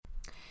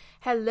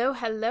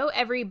Hello,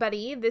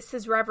 everybody. This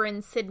is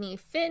Reverend Sydney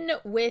Finn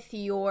with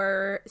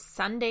your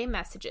Sunday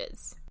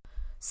messages.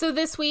 So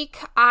this week,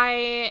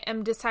 I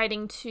am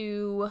deciding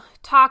to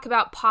talk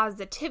about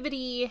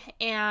positivity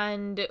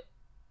and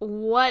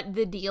what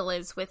the deal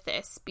is with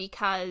this,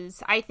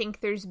 because I think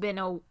there's been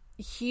a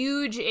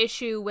huge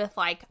issue with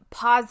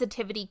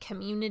positivity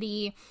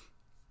community,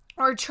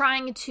 or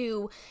trying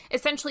to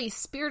essentially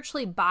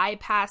spiritually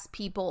bypass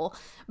people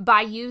by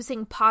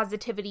using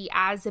positivity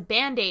as a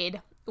band-aid,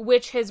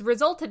 which has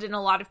resulted in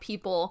a lot of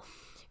people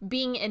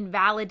being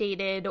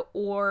invalidated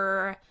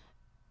or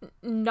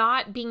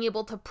not being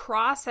able to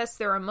process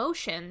their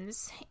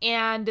emotions.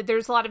 And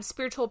there's a lot of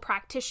spiritual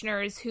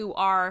practitioners who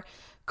are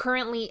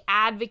currently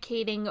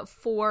advocating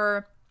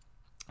for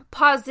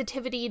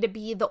positivity to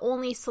be the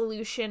only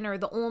solution or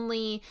the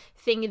only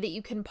thing that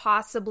you can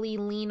possibly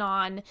lean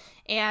on.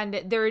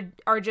 And there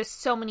are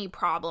just so many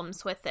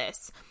problems with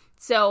this.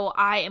 So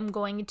I am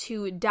going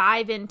to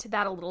dive into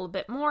that a little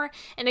bit more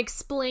and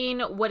explain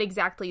what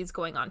exactly is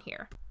going on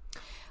here.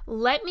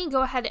 Let me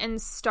go ahead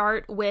and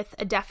start with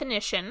a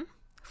definition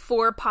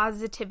for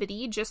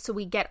positivity, just so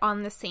we get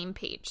on the same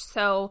page.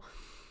 So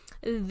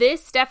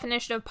this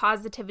definition of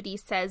positivity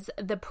says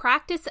the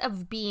practice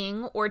of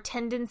being or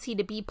tendency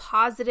to be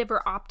positive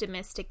or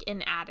optimistic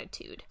in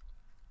attitude.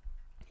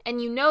 And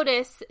you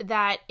notice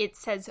that it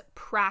says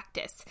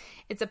practice.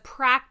 It's a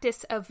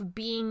practice of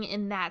being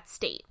in that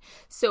state.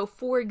 So,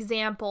 for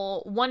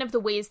example, one of the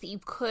ways that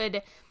you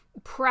could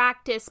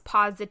practice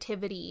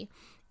positivity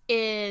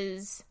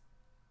is,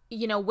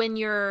 when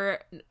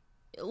you're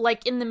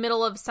in the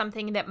middle of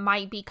something that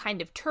might be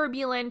kind of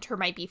turbulent or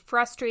might be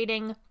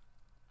frustrating,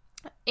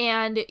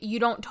 and you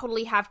don't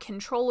totally have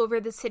control over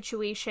the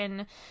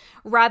situation,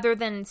 rather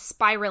than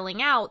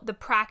spiraling out, the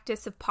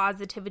practice of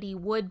positivity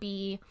would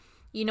be,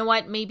 you know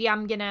what, maybe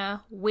I'm going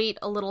to wait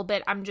a little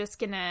bit. I'm just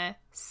going to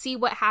see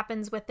what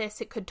happens with this.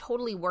 It could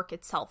totally work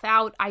itself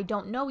out. I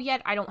don't know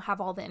yet. I don't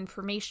have all the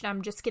information.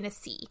 I'm just going to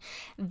see.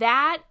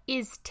 That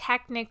is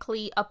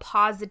technically a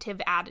positive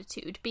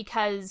attitude,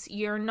 because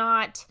you're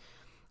not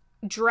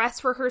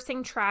dress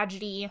rehearsing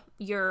tragedy.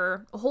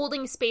 You're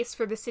holding space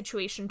for the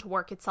situation to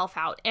work itself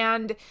out.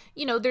 And,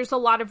 there's a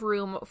lot of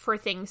room for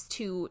things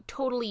to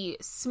totally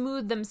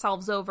smooth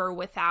themselves over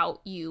without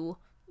you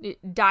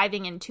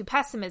diving into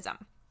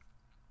pessimism.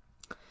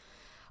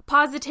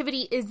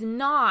 Positivity is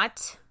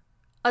not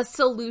a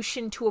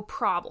solution to a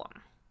problem.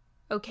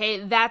 Okay,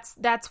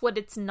 that's what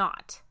it's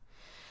not.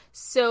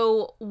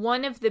 So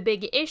one of the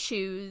big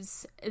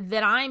issues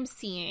that I'm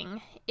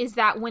seeing is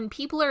that when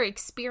people are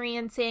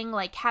experiencing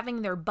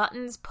having their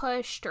buttons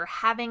pushed or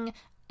having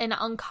an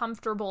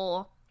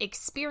uncomfortable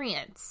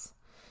experience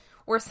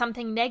or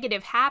something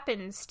negative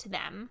happens to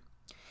them,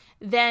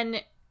 then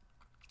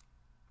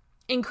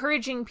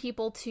encouraging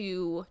people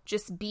to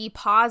just be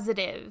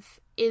positive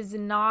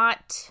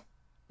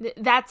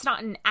that's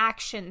not an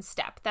action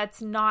step.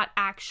 That's not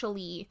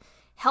actually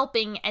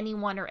helping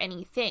anyone or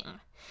anything.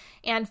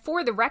 And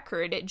for the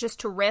record, just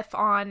to riff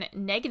on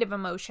negative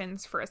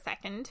emotions for a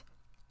second,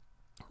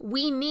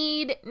 we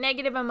need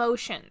negative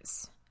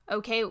emotions,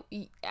 okay?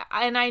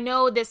 And I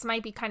know this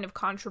might be kind of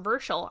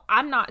controversial.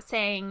 I'm not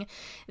saying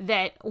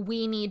that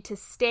we need to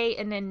stay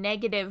in a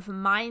negative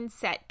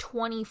mindset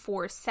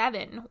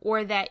 24/7,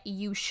 or that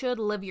you should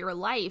live your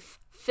life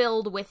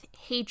filled with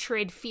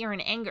hatred, fear,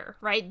 and anger,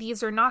 right?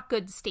 These are not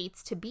good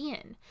states to be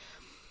in.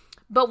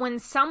 But when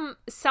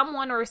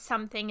someone or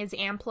something is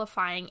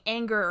amplifying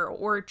anger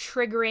or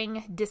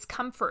triggering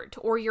discomfort,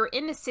 or you're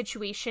in a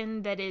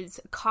situation that is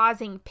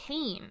causing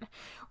pain,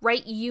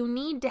 right? You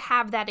need to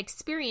have that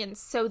experience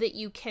so that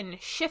you can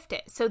shift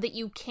it, so that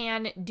you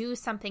can do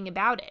something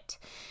about it.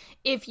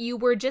 If you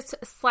were just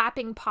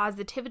slapping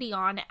positivity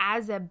on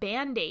as a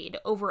band-aid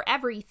over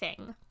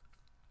everything,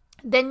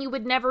 then you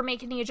would never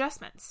make any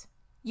adjustments.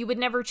 You would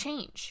never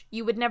change.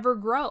 You would never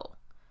grow.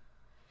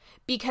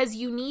 Because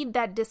you need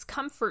that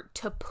discomfort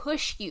to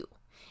push you.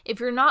 If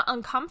you're not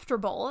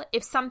uncomfortable,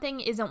 if something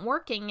isn't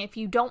working, if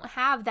you don't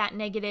have that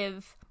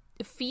negative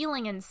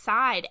feeling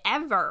inside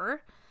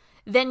ever,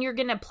 then you're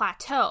going to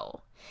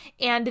plateau.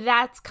 And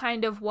that's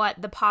kind of what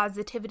the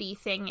positivity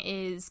thing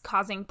is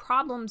causing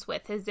problems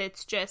with, is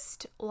it's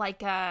just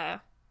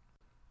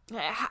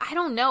I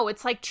don't know,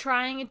 it's like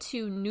trying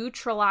to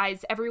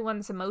neutralize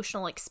everyone's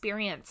emotional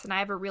experience, and I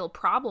have a real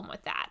problem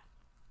with that.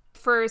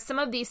 For some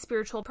of these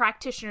spiritual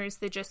practitioners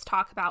that just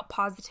talk about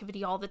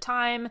positivity all the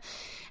time,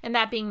 and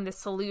that being the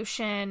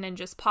solution, and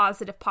just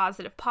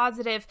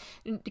positive,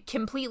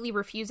 completely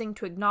refusing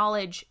to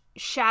acknowledge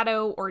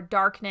shadow or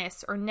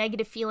darkness or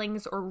negative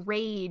feelings or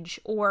rage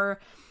or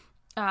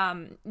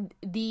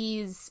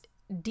these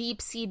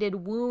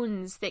deep-seated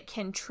wounds that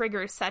can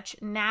trigger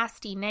such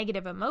nasty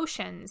negative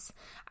emotions.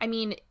 I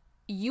mean,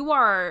 you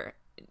are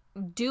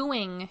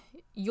doing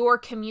your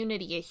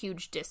community a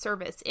huge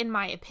disservice, in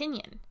my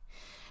opinion,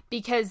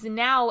 because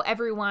now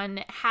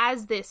everyone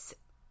has this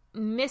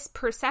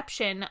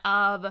misperception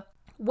of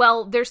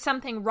well, there's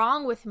something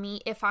wrong with me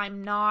if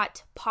I'm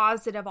not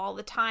positive all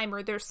the time,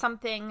 or there's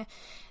something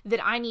that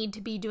I need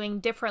to be doing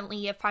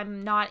differently if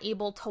I'm not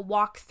able to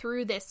walk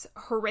through this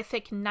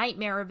horrific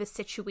nightmare of a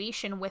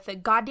situation with a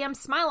goddamn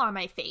smile on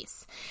my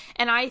face.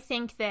 And I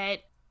think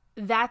that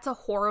that's a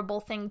horrible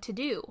thing to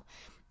do.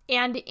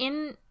 And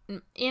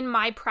in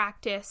my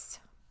practice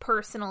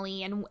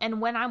personally,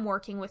 and when I'm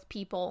working with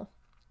people,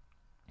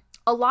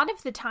 a lot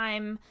of the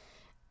time,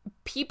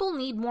 people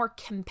need more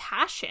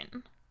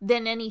compassion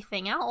than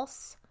anything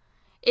else.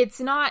 They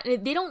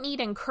don't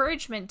need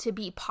encouragement to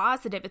be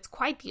positive. It's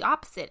quite the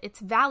opposite. It's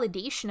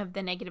validation of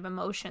the negative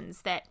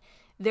emotions that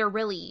they're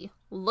really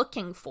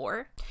looking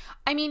for.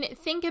 I mean,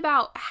 think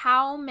about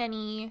how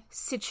many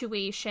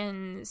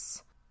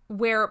situations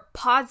where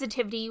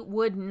positivity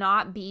would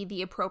not be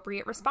the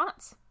appropriate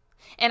response.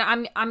 And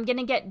I'm going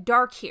to get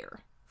dark here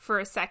for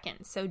a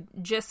second. So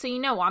just so you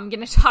know, I'm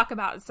going to talk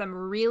about some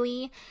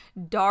really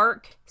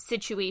dark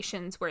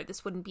situations where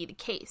this wouldn't be the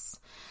case.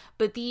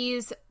 But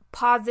these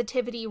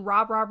positivity,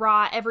 rah, rah,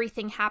 rah,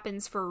 everything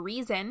happens for a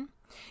reason.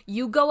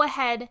 You go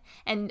ahead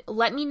and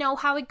let me know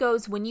how it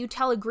goes when you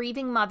tell a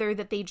grieving mother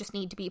that they just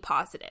need to be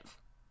positive.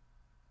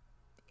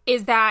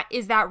 Is that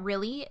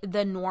really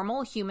the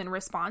normal human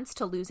response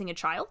to losing a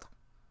child?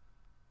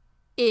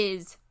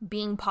 Is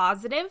being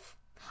positive?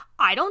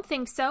 I don't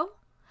think so.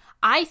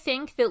 I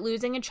think that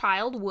losing a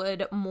child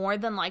would more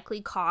than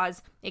likely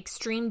cause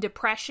extreme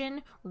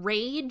depression,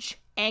 rage,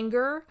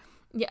 anger,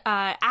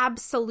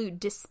 absolute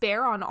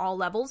despair on all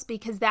levels,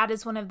 because that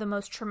is one of the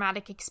most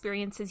traumatic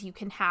experiences you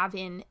can have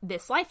in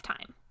this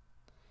lifetime.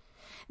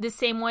 The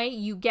same way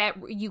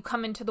you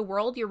come into the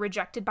world, you're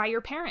rejected by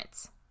your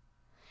parents.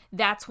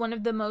 That's one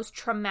of the most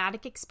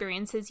traumatic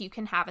experiences you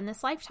can have in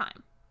this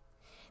lifetime.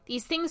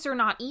 These things are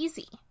not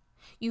easy.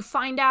 You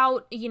find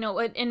out,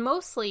 and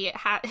mostly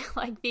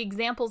like the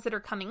examples that are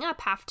coming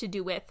up have to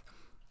do with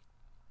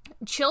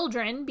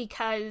children,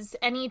 because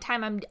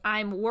anytime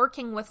I'm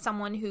working with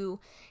someone who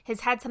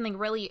has had something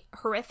really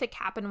horrific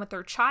happen with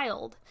their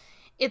child,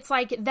 it's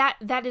like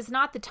that is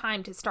not the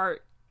time to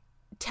start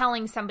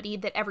telling somebody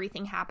that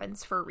everything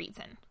happens for a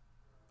reason.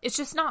 It's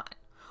just not.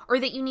 Or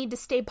that you need to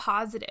stay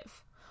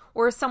positive.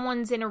 Or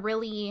someone's in a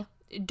really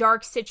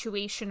dark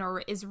situation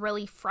or is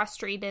really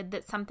frustrated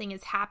that something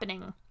is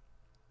happening.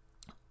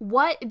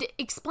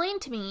 Explain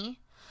to me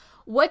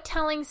what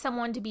telling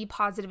someone to be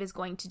positive is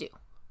going to do.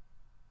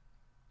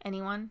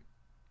 Anyone?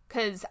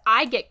 Because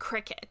I get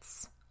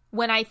crickets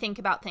when I think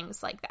about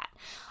things like that.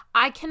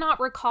 I cannot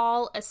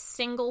recall a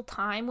single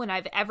time when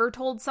I've ever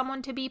told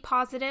someone to be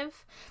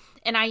positive.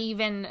 And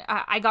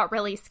I got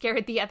really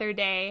scared the other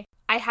day.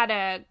 I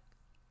had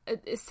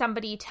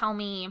somebody tell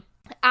me,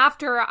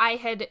 after I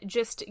had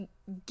just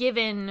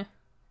given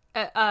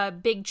a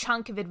big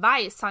chunk of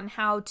advice on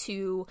how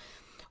to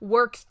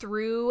work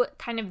through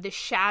kind of the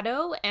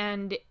shadow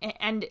and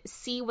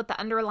see what the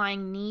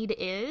underlying need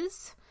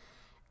is,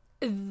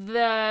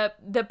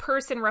 the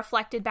person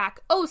reflected back,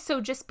 "Oh, so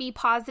just be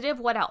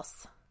positive? What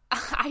else?"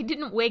 I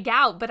didn't wig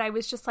out, but I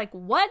was just like,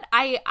 what?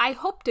 I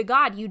hope to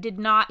God you did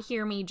not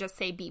hear me just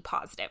say be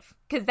positive,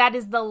 because that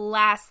is the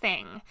last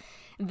thing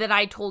that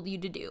I told you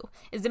to do.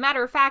 As a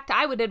matter of fact,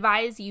 I would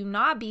advise you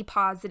not be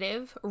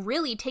positive.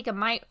 Really take a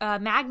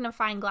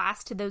magnifying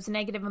glass to those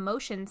negative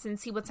emotions and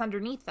see what's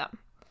underneath them.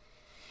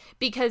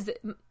 Because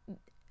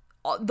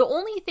the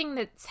only thing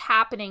that's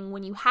happening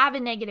when you have a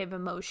negative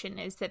emotion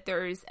is that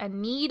there's a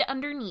need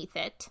underneath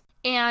it,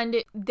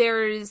 and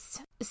there's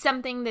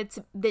something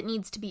that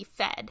needs to be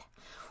fed,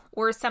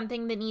 or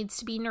something that needs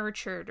to be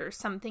nurtured, or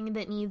something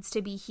that needs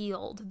to be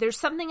healed. There's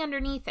something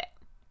underneath it.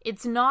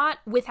 It's not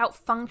without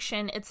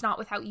function. It's not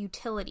without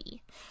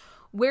utility.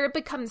 Where it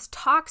becomes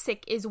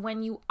toxic is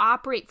when you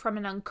operate from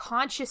an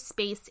unconscious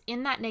space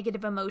in that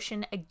negative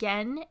emotion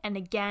again and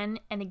again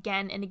and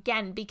again and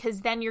again,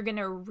 because then you're going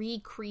to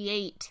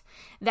recreate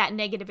that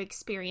negative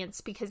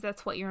experience because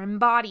that's what you're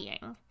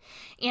embodying.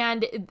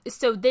 And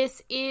so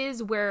this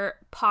is where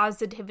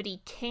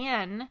positivity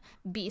can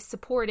be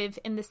supportive,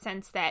 in the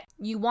sense that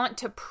you want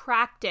to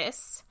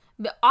practice.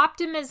 The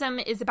optimism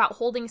is about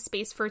holding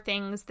space for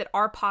things that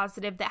are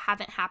positive that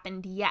haven't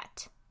happened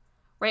yet,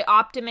 right?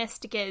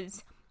 Optimistic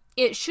is,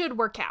 it should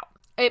work out.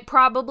 It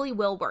probably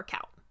will work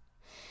out.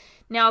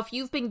 Now, if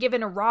you've been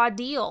given a raw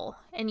deal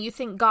and you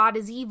think God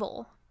is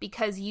evil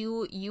because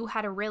you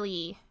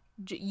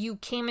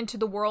came into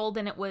the world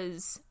and it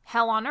was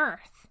hell on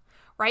earth,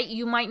 right?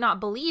 You might not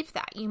believe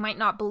that. You might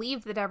not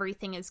believe that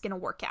everything is going to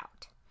work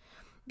out,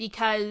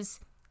 because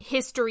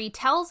history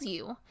tells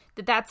you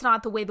that that's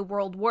not the way the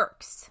world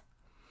works.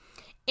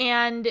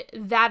 And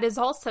that is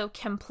also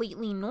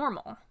completely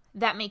normal.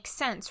 That makes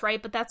sense,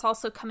 right? But that's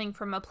also coming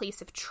from a place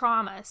of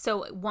trauma.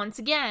 So once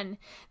again,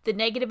 the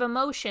negative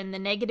emotion, the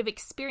negative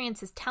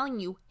experience is telling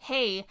you,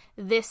 hey,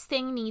 this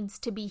thing needs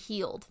to be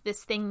healed.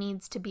 This thing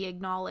needs to be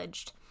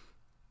acknowledged.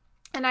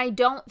 And I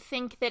don't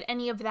think that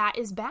any of that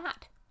is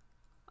bad.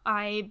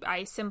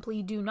 I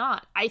simply do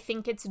not. I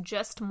think it's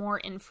just more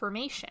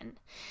information.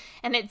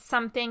 And it's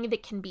something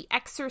that can be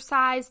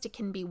exercised, it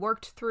can be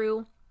worked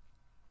through.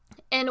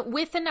 And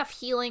with enough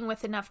healing,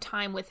 with enough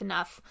time, with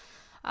enough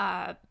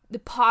the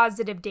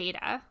positive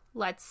data,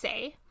 let's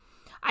say,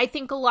 I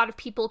think a lot of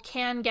people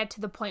can get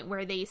to the point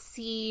where they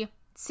see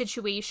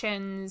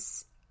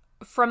situations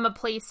from a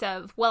place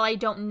of, well, I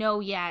don't know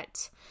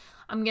yet.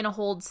 I'm going to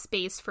hold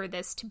space for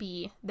this to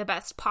be the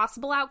best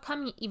possible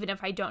outcome, even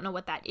if I don't know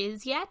what that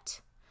is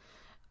yet.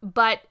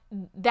 But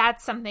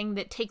that's something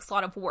that takes a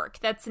lot of work.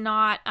 That's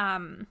not,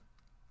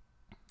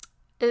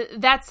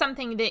 that's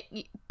something that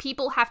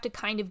people have to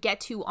kind of get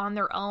to on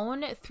their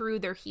own through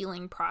their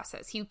healing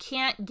process. You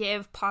can't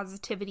give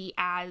positivity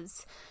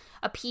as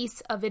a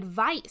piece of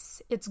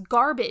advice. It's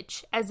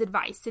garbage as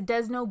advice. It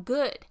does no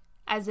good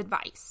as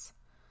advice.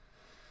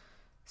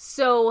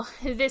 So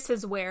this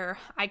is where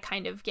I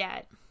kind of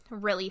get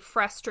really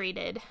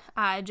frustrated,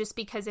 just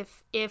because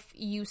if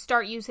you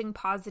start using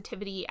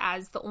positivity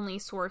as the only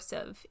source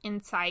of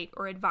insight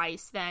or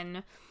advice,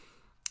 then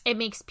it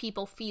makes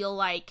people feel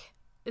like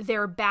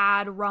they're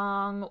bad,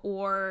 wrong,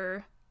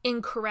 or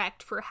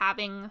incorrect for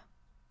having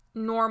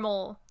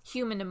normal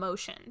human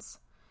emotions,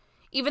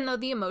 even though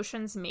the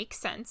emotions make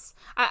sense.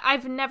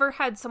 I've never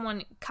had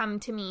someone come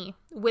to me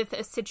with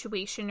a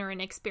situation or an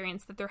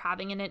experience that they're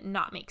having and it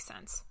not make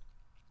sense.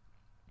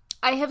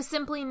 I have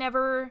simply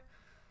never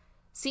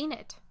seen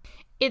it.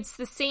 It's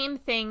the same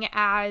thing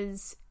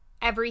as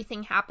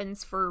everything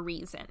happens for a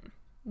reason.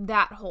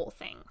 That whole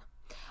thing.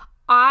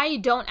 I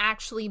don't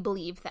actually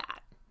believe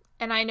that.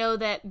 And I know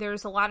that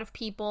there's a lot of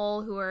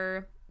people who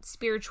are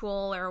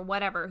spiritual or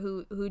whatever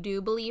who do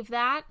believe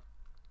that.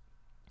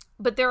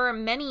 But there are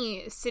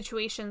many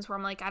situations where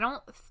I'm like, I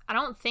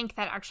don't think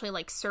that actually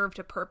like served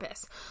a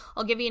purpose.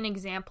 I'll give you an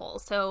example.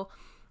 So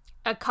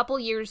a couple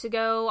years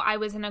ago, I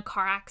was in a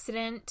car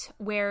accident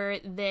where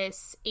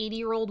this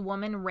 80-year-old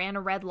woman ran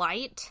a red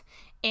light,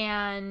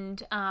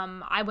 and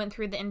I went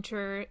through the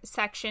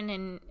intersection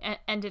and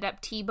ended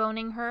up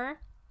T-boning her.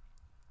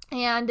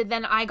 And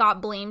then I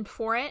got blamed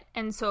for it.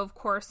 And so, of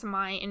course,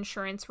 my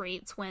insurance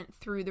rates went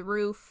through the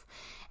roof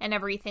and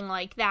everything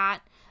like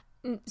that.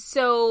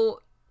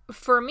 So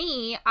for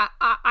me,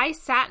 I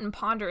sat and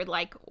pondered,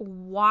 like,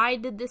 why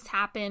did this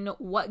happen?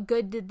 What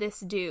good did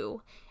this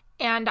do?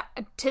 And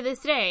to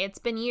this day, it's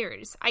been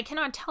years, I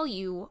cannot tell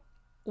you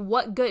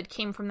what good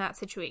came from that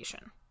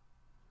situation.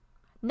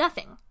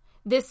 Nothing.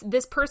 This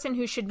person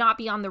who should not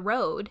be on the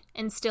road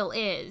and still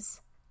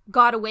is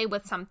got away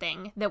with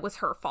something that was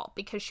her fault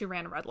because she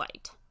ran a red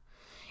light.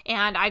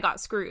 And I got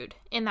screwed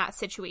in that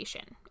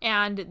situation.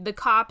 And the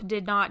cop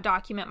did not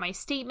document my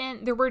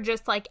statement. There were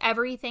just like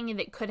everything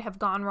that could have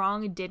gone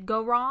wrong did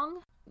go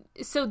wrong.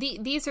 So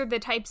these are the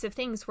types of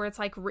things where it's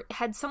like,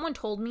 had someone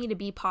told me to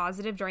be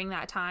positive during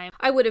that time,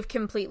 I would have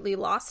completely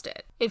lost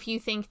it. If you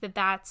think that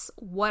that's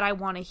what I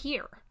want to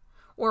hear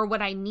or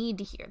what I need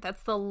to hear,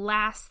 that's the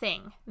last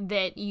thing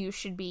that you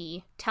should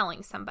be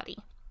telling somebody.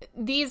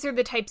 These are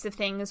the types of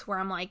things where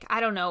I'm like,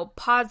 I don't know,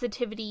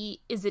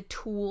 positivity is a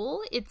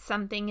tool. It's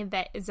something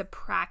that is a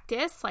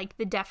practice. Like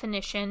the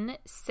definition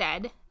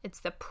said, it's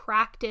the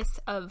practice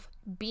of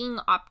being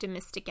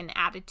optimistic in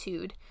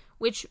attitude,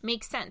 which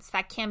makes sense.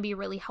 That can be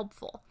really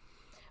helpful.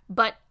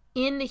 But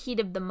in the heat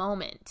of the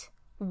moment,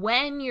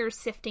 when you're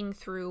sifting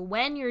through,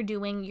 when you're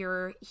doing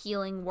your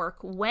healing work,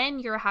 when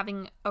you're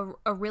having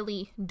a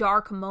really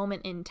dark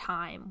moment in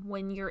time,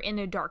 when you're in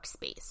a dark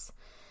space,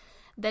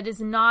 that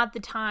is not the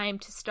time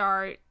to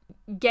start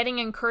getting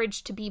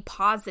encouraged to be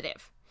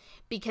positive.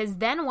 Because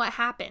then what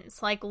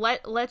happens? Like,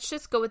 let's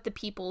just go with the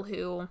people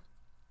who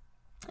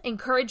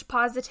encourage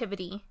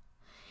positivity.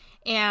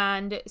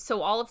 And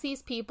so all of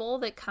these people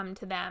that come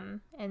to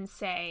them and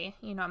say,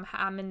 you know,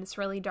 I'm in this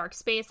really dark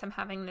space, I'm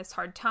having this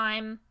hard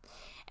time.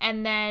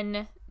 And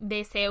then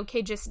they say,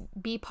 okay, just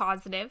be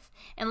positive.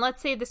 And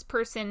let's say this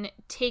person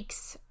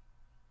takes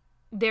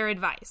their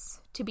advice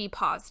to be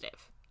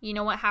positive. You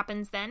know what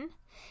happens then?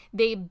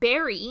 They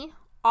bury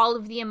all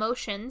of the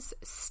emotions,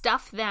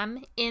 stuff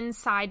them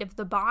inside of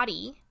the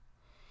body.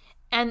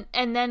 And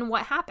then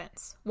what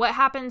happens? What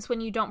happens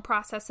when you don't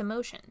process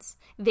emotions?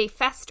 They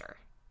fester.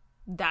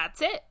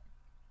 That's it.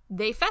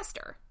 They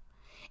fester.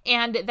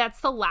 And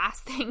that's the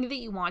last thing that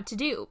you want to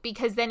do,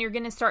 because then you're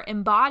going to start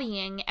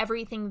embodying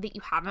everything that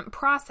you haven't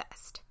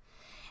processed.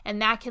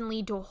 And that can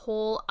lead to a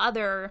whole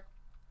other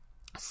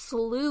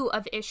slew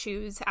of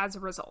issues as a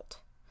result.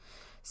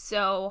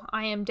 So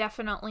I am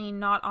definitely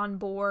not on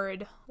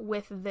board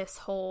with this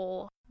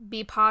whole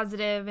be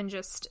positive and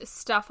just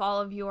stuff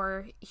all of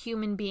your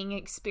human being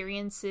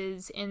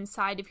experiences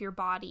inside of your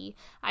body.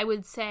 I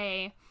would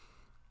say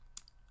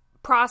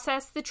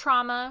process the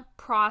trauma,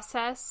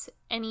 process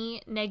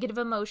any negative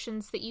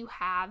emotions that you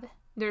have.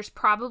 There's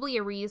probably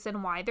a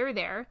reason why they're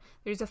there.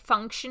 There's a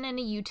function and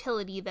a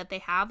utility that they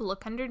have.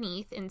 Look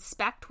underneath,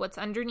 inspect what's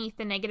underneath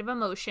the negative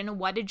emotion,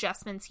 what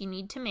adjustments you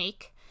need to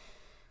make.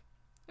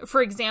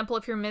 For example,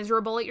 if you're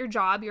miserable at your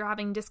job, you're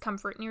having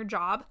discomfort in your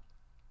job,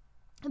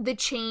 the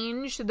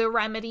change, the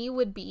remedy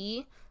would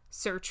be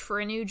search for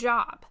a new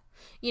job.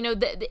 You know,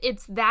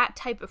 it's that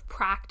type of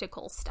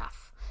practical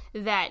stuff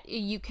that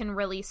you can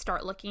really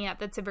start looking at.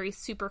 That's a very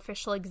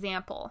superficial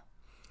example.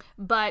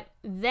 But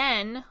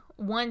then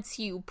once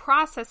you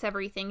process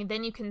everything,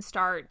 then you can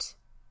start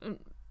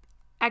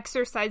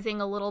exercising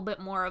a little bit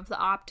more of the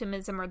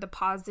optimism or the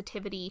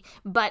positivity,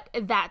 but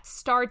that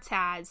starts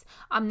as,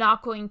 I'm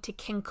not going to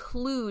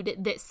conclude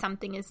that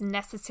something is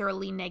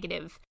necessarily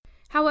negative.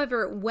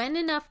 However, when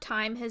enough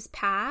time has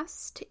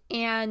passed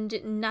and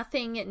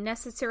nothing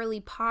necessarily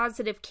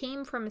positive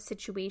came from a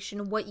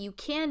situation, what you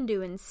can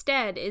do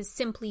instead is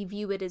simply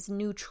view it as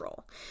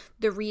neutral.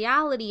 The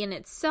reality in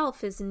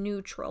itself is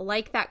neutral,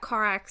 like that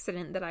car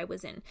accident that I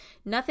was in.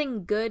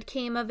 Nothing good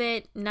came of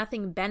it,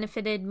 nothing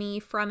benefited me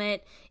from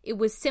it. It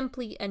was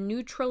simply a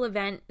neutral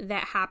event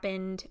that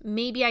happened.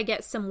 Maybe I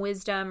get some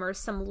wisdom or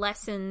some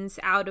lessons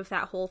out of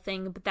that whole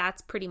thing, but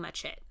that's pretty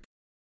much it.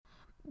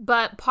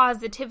 But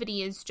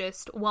positivity is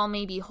just, well,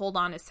 maybe hold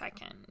on a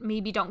second.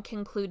 Maybe don't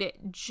conclude it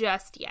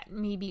just yet.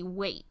 Maybe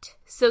wait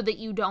so that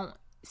you don't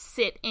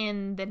sit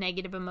in the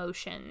negative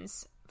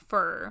emotions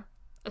for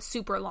a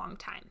super long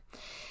time.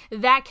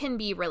 That can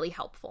be really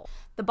helpful.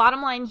 The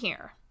bottom line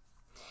here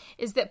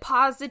is that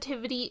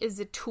positivity is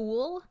a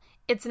tool.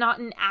 It's not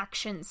an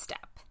action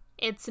step.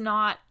 It's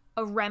not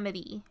a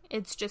remedy.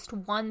 It's just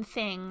one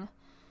thing,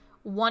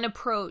 one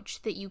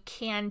approach that you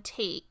can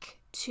take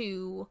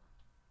to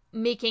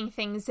making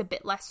things a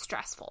bit less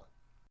stressful.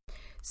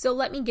 So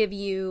let me give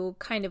you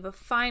kind of a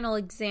final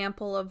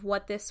example of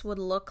what this would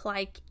look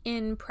like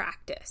in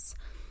practice.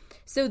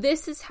 So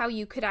this is how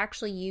you could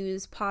actually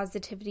use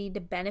positivity to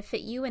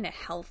benefit you in a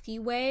healthy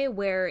way,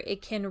 where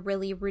it can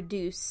really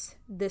reduce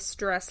the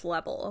stress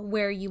level,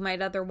 where you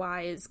might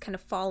otherwise kind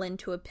of fall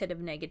into a pit of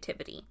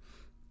negativity.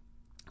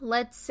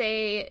 Let's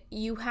say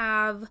you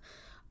have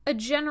a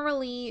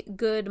generally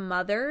good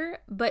mother,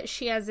 but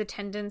she has a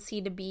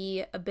tendency to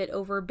be a bit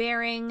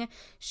overbearing.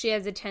 She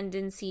has a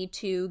tendency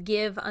to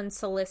give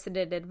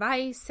unsolicited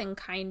advice and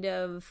kind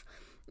of,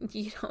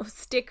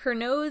 stick her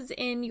nose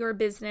in your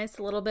business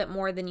a little bit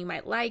more than you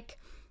might like.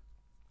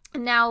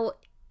 Now,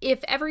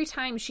 if every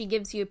time she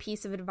gives you a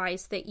piece of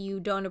advice that you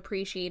don't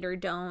appreciate or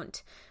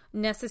don't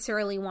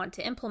necessarily want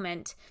to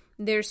implement,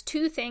 there's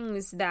two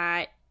things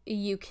that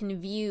you can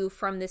view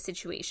from this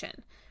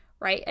situation.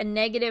 Right? A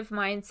negative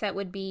mindset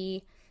would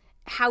be,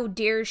 how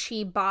dare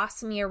she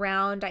boss me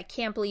around? I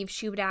can't believe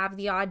she would have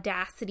the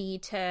audacity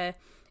to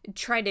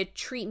try to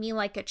treat me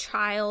like a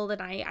child,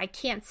 and I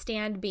can't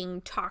stand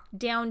being talked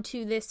down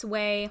to this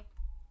way.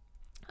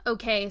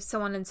 Okay,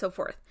 so on and so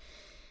forth.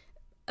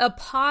 A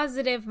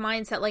positive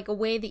mindset, like a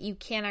way that you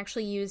can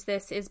actually use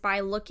this, is by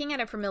looking at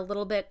it from a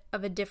little bit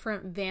of a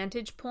different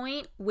vantage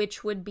point,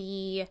 which would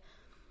be,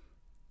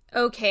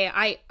 okay,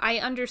 I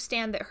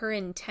understand that her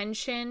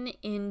intention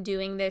in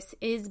doing this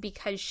is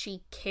because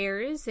she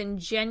cares and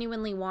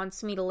genuinely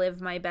wants me to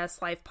live my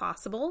best life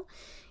possible,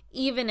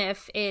 even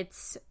if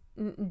it's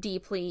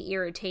deeply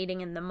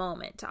irritating in the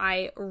moment.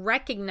 I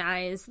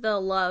recognize the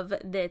love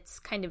that's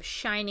kind of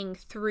shining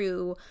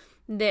through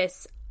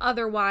this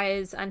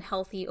otherwise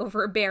unhealthy,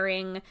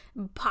 overbearing,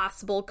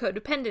 possible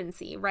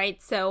codependency,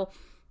 right? So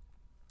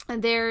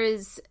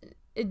there's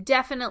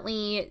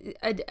definitely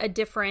a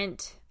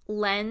different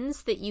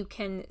lens that you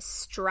can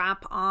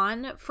strap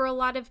on for a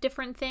lot of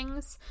different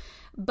things,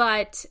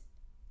 but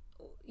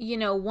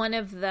one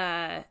of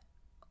the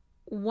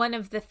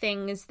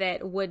things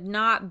that would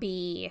not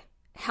be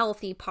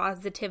healthy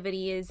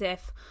positivity is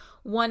if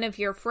one of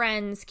your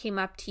friends came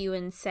up to you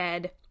and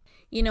said,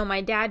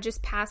 my dad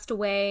just passed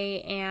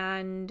away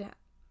and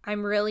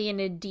I'm really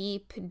in a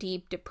deep,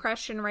 deep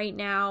depression right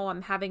now.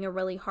 I'm having a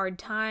really hard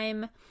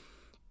time.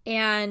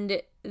 And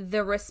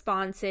the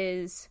response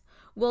is,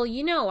 well,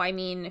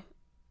 85%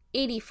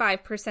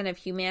 of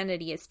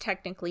humanity is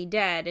technically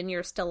dead and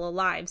you're still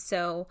alive.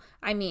 So,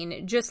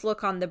 just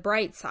look on the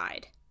bright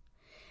side.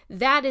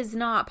 That is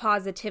not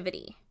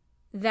positivity.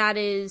 That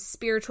is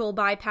spiritual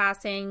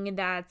bypassing.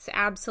 That's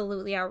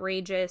absolutely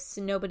outrageous.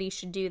 Nobody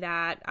should do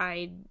that.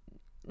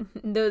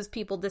 Those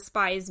people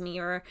despise me.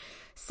 Or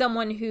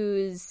someone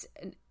who's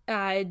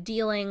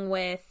dealing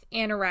with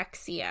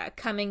anorexia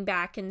coming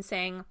back and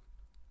saying,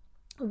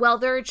 well,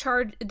 there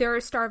are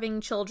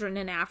starving children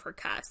in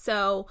Africa.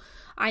 So,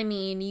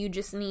 you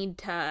just need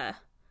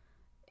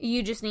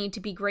to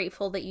be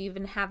grateful that you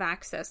even have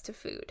access to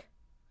food.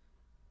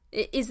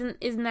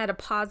 Isn't that a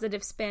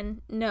positive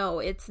spin? No,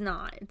 it's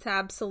not. It's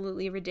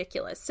absolutely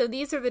ridiculous. So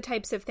these are the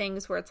types of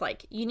things where it's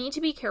like, you need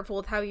to be careful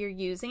with how you're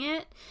using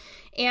it.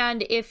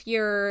 And if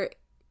you're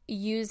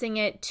using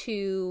it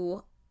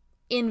to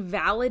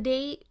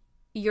invalidate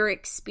your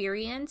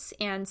experience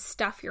and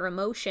stuff your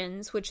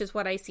emotions, which is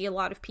what I see a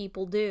lot of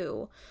people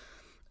do,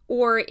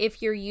 or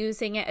if you're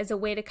using it as a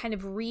way to kind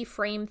of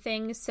reframe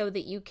things so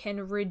that you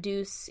can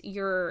reduce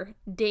your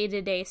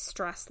day-to-day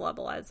stress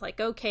level, as like,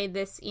 okay,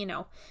 this,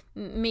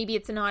 maybe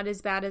it's not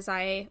as bad as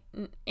I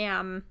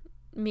am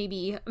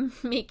maybe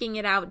making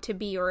it out to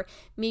be, or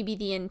maybe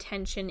the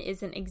intention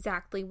isn't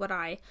exactly what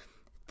I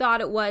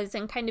thought it was,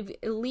 and kind of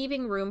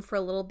leaving room for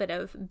a little bit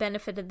of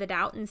benefit of the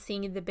doubt and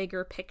seeing the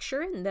bigger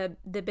picture and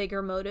the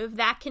bigger motive.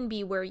 That can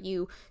be where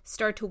you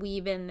start to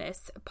weave in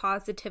this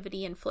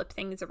positivity and flip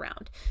things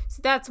around. So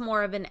that's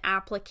more of an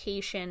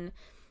application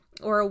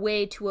or a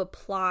way to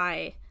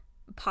apply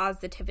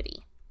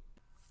positivity.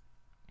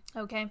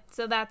 Okay,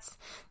 so that's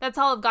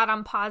all I've got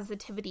on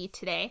positivity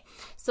today.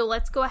 So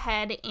let's go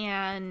ahead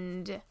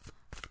and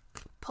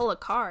pull a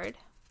card.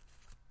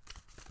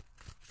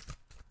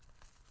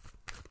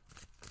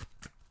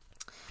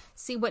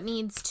 See what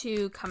needs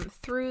to come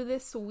through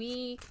this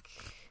week,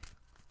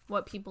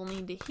 what people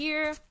need to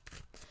hear.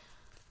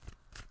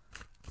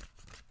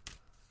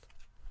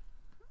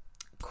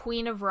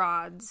 Queen of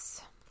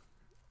Rods.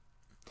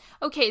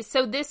 Okay,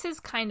 so this is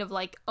kind of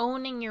like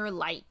owning your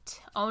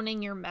light,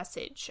 owning your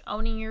message,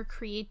 owning your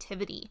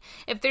creativity.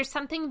 If there's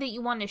something that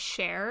you want to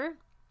share,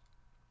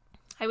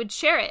 I would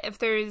share it. If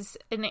there's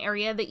an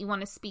area that you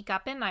want to speak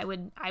up in, I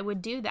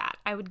would do that.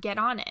 I would get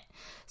on it.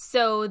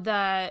 So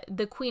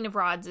the Queen of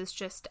Rods is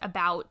just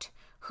about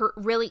her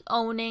really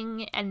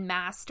owning and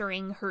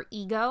mastering her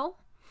ego.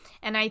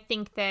 And I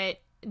think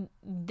that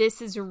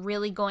this is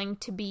really going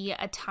to be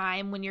a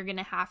time when you're going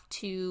to have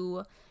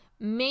to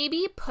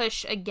maybe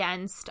push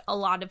against a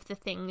lot of the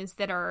things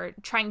that are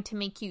trying to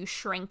make you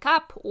shrink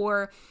up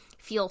or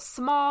feel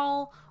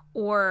small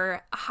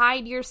or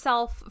hide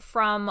yourself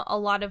from a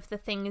lot of the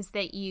things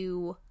that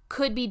you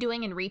could be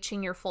doing and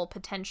reaching your full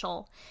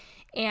potential.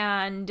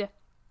 And,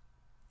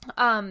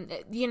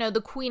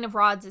 the Queen of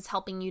Rods is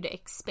helping you to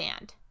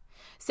expand.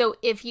 So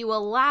if you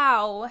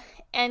allow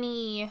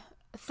any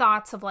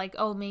thoughts of like,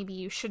 oh, maybe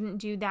you shouldn't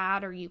do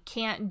that, or you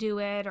can't do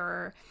it,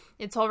 or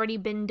it's already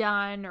been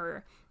done,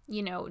 or,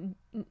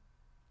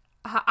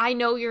 I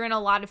know you're in a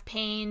lot of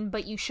pain,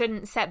 but you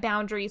shouldn't set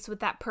boundaries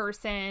with that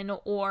person,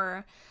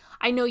 or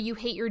I know you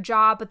hate your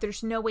job, but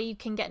there's no way you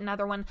can get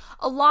another one.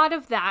 A lot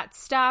of that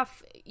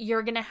stuff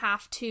you're going to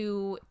have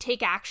to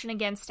take action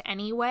against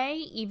anyway,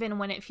 even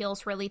when it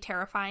feels really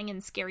terrifying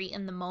and scary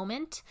in the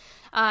moment.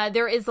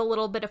 There is a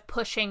little bit of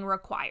pushing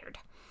required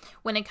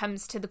when it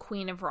comes to the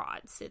Queen of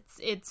Rods.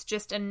 It's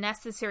just a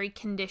necessary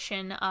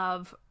condition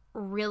of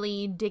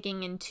really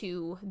digging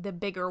into the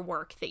bigger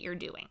work that you're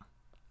doing.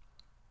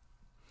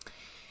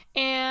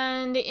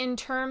 And in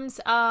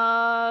terms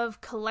of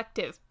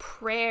collective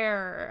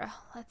prayer,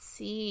 let's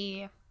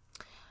see.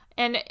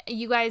 And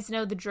you guys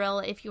know the drill.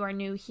 If you are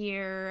new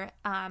here,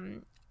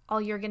 all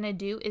you're going to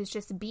do is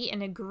just be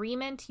in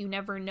agreement. You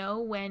never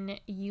know when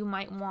you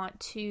might want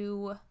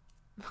to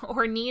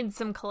or need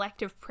some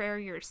collective prayer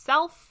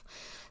yourself.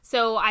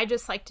 So I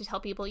just like to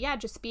tell people,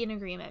 just be in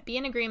agreement. Be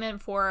in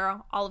agreement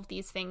for all of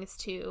these things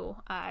to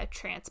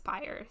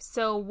transpire.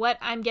 So what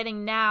I'm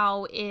getting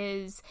now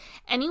is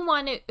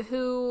anyone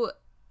who,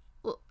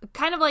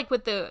 kind of like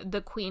with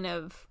the Queen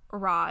of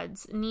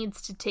Rods,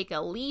 needs to take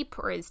a leap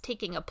or is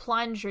taking a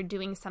plunge or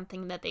doing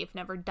something that they've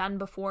never done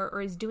before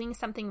or is doing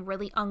something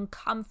really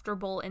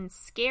uncomfortable and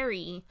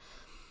scary,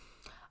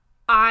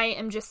 I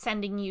am just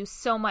sending you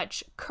so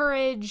much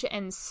courage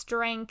and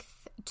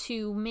strength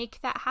to make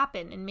that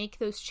happen and make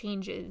those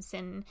changes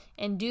and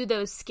do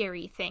those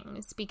scary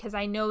things, because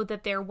I know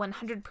that they're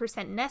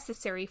 100%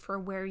 necessary for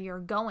where you're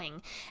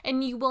going,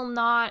 and you will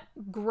not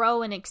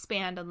grow and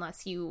expand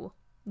unless you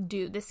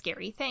do the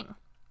scary thing.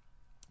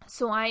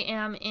 So I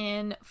am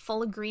in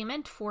full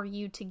agreement for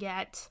you to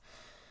get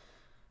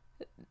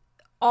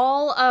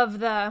all of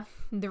the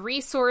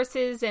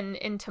resources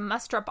and to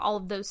muster up all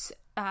of those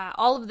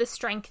all of the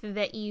strength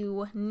that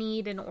you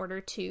need in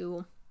order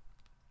to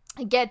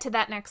get to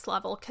that next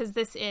level, because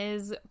this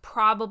is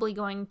probably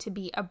going to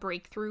be a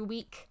breakthrough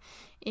week,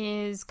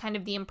 is kind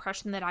of the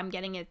impression that I'm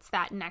getting. It's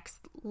that next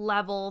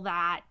level,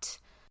 that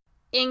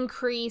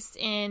increase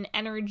in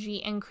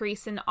energy,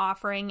 increase in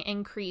offering,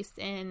 increase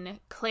in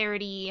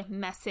clarity,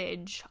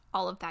 message,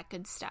 all of that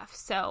good stuff.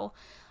 So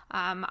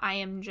I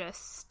am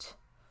just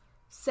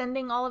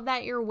sending all of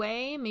that your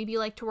way. Maybe you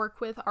like to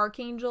work with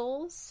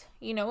archangels.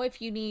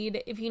 If you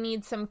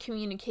need some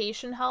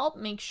communication help,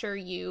 make sure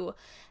you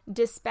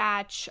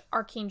dispatch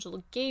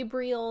Archangel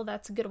Gabriel.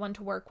 That's a good one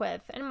to work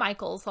with. And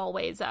Michael's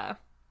always a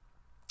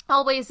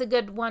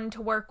good one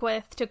to work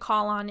with, to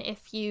call on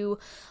if you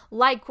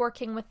like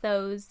working with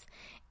those.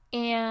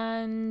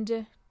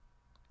 And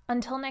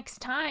until next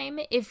time,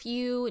 if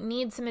you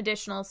need some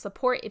additional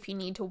support, if you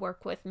need to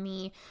work with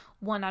me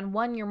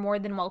one-on-one, you're more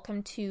than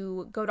welcome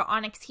to go to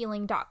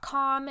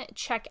onyxhealing.com,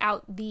 check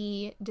out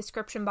the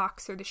description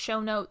box or the show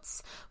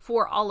notes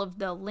for all of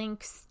the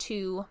links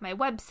to my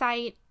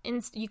website.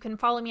 You can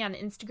follow me on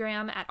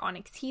Instagram at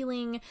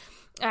onyxhealing.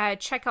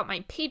 Check out my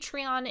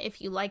Patreon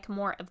if you like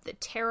more of the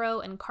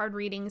tarot and card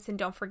readings. And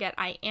don't forget,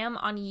 I am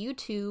on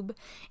YouTube,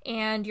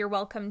 and you're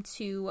welcome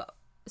to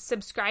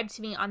subscribe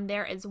to me on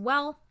there as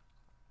well.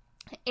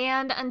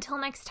 And until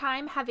next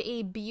time, have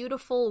a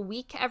beautiful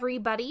week,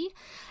 everybody,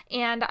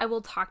 and I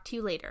will talk to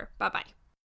you later. Bye-bye.